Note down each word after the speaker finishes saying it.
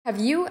Have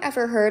you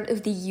ever heard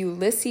of the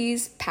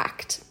Ulysses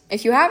Pact?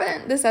 If you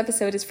haven't, this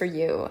episode is for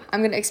you.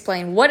 I'm going to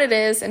explain what it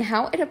is and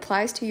how it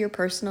applies to your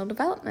personal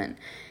development.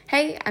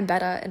 Hey, I'm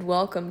Betta, and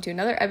welcome to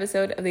another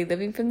episode of the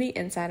Living from the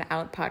Inside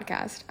Out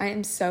podcast. I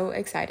am so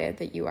excited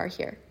that you are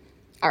here.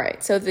 All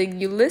right, so the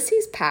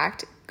Ulysses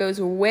Pact goes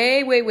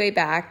way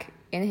back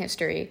in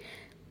history,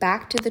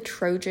 back to the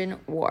Trojan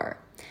War.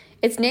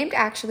 It's named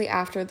actually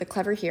after the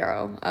clever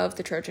hero of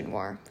the Trojan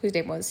War, whose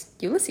name was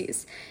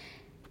Ulysses.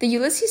 The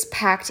Ulysses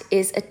Pact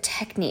is a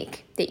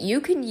technique that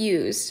you can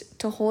use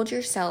to hold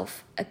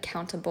yourself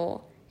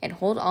accountable and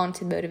hold on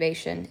to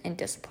motivation and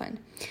discipline.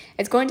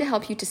 It's going to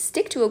help you to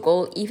stick to a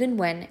goal even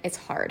when it's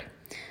hard.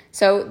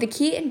 So the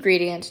key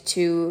ingredient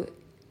to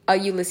a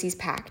Ulysses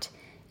Pact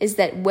is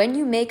that when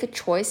you make a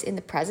choice in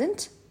the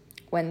present,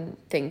 when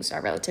things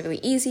are relatively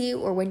easy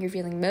or when you're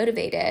feeling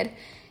motivated,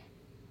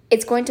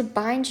 it's going to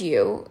bind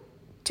you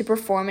to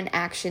perform an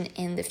action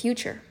in the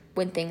future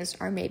when things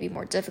are maybe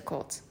more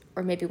difficult,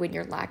 or maybe when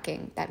you're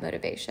lacking that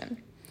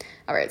motivation.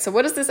 All right, so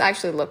what does this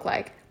actually look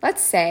like?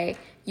 Let's say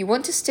you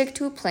want to stick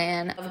to a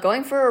plan of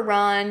going for a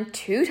run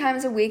 2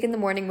 times a week in the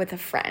morning with a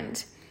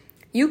friend.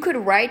 You could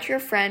write your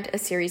friend a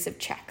series of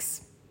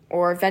checks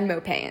or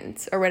Venmo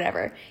payments or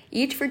whatever,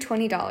 each for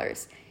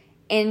 $20,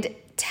 and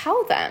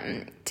tell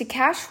them to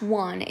cash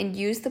one and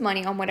use the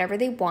money on whatever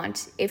they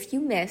want if you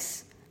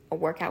miss a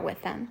workout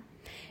with them.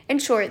 In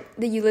short,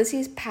 the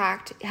Ulysses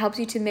Pact helps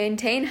you to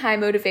maintain high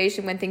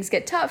motivation when things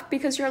get tough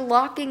because you're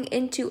locking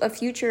into a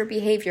future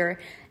behavior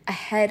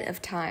ahead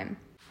of time.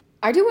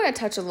 I do want to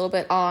touch a little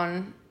bit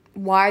on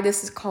why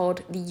this is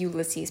called the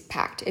Ulysses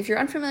Pact. If you're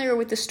unfamiliar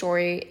with the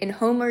story, in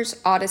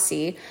Homer's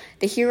Odyssey,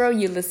 the hero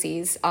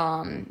Ulysses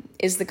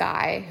is the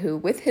guy who,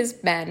 with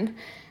his men,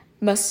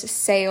 must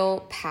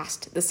sail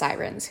past the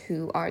sirens,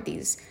 who are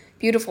these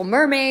beautiful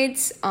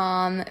mermaids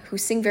who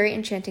sing very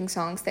enchanting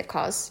songs that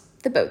cause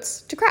the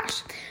boats to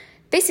crash.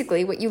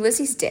 Basically, what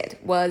Ulysses did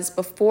was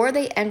before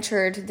they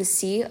entered the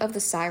Sea of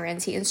the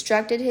Sirens, he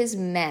instructed his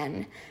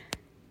men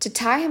to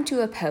tie him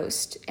to a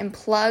post and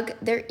plug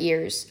their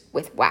ears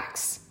with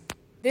wax.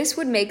 This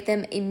would make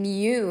them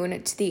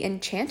immune to the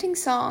enchanting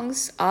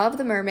songs of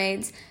the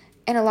mermaids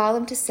and allow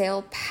them to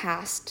sail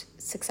past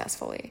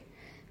successfully.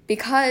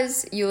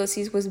 Because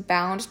Ulysses was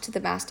bound to the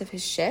mast of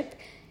his ship,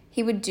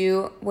 he would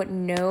do what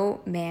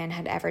no man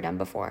had ever done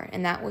before,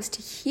 and that was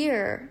to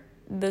hear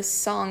the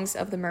songs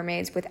of the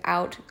mermaids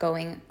without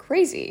going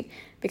crazy,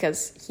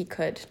 because he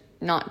could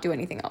not do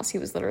anything else. He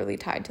was literally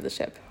tied to the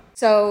ship.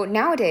 So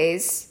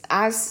nowadays,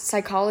 as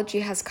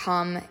psychology has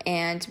come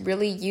and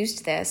really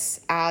used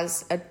this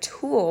as a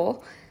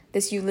tool,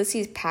 this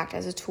Ulysses Pact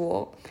as a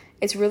tool,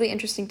 it's really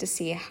interesting to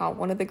see how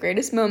one of the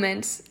greatest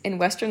moments in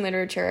Western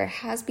literature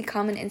has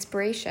become an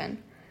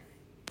inspiration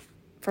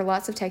for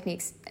lots of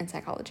techniques in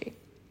psychology.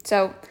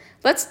 So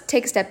let's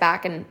take a step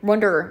back and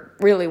wonder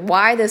really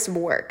why this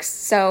works.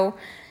 So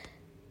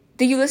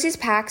the Ulysses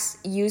Pact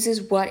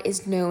uses what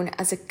is known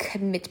as a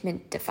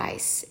commitment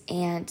device.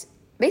 And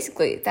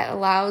basically that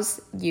allows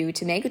you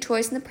to make a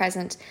choice in the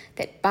present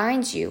that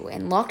binds you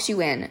and locks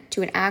you in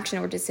to an action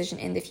or decision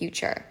in the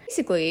future.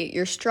 Basically,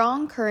 your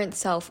strong current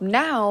self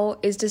now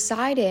is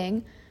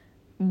deciding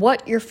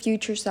what your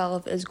future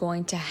self is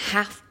going to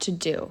have to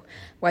do,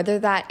 whether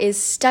that is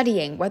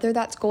studying, whether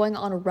that's going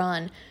on a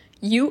run.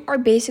 You are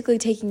basically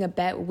taking a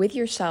bet with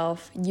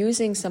yourself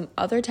using some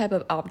other type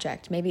of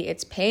object. Maybe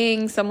it's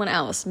paying someone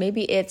else.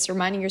 Maybe it's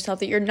reminding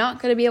yourself that you're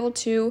not going to be able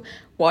to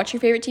watch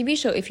your favorite TV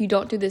show if you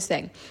don't do this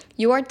thing.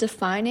 You are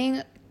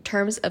defining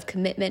terms of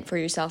commitment for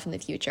yourself in the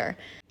future.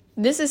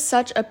 This is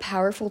such a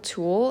powerful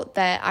tool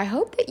that I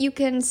hope that you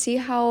can see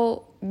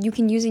how you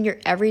can use in your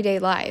everyday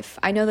life.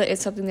 I know that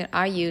it's something that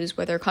I use,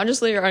 whether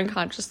consciously or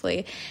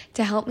unconsciously,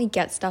 to help me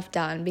get stuff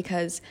done,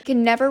 because you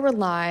can never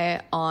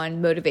rely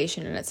on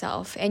motivation in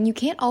itself. And you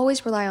can't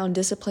always rely on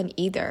discipline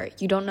either.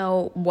 You don't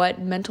know what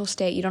mental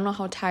state, you don't know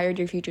how tired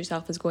your future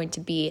self is going to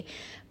be,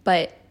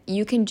 but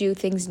you can do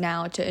things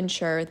now to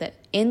ensure that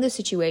in the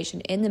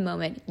situation, in the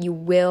moment, you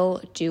will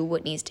do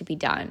what needs to be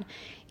done.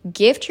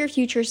 Gift your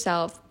future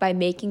self by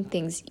making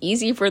things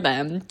easy for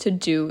them to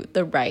do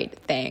the right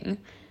thing.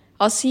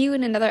 I'll see you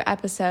in another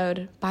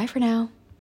episode. Bye for now.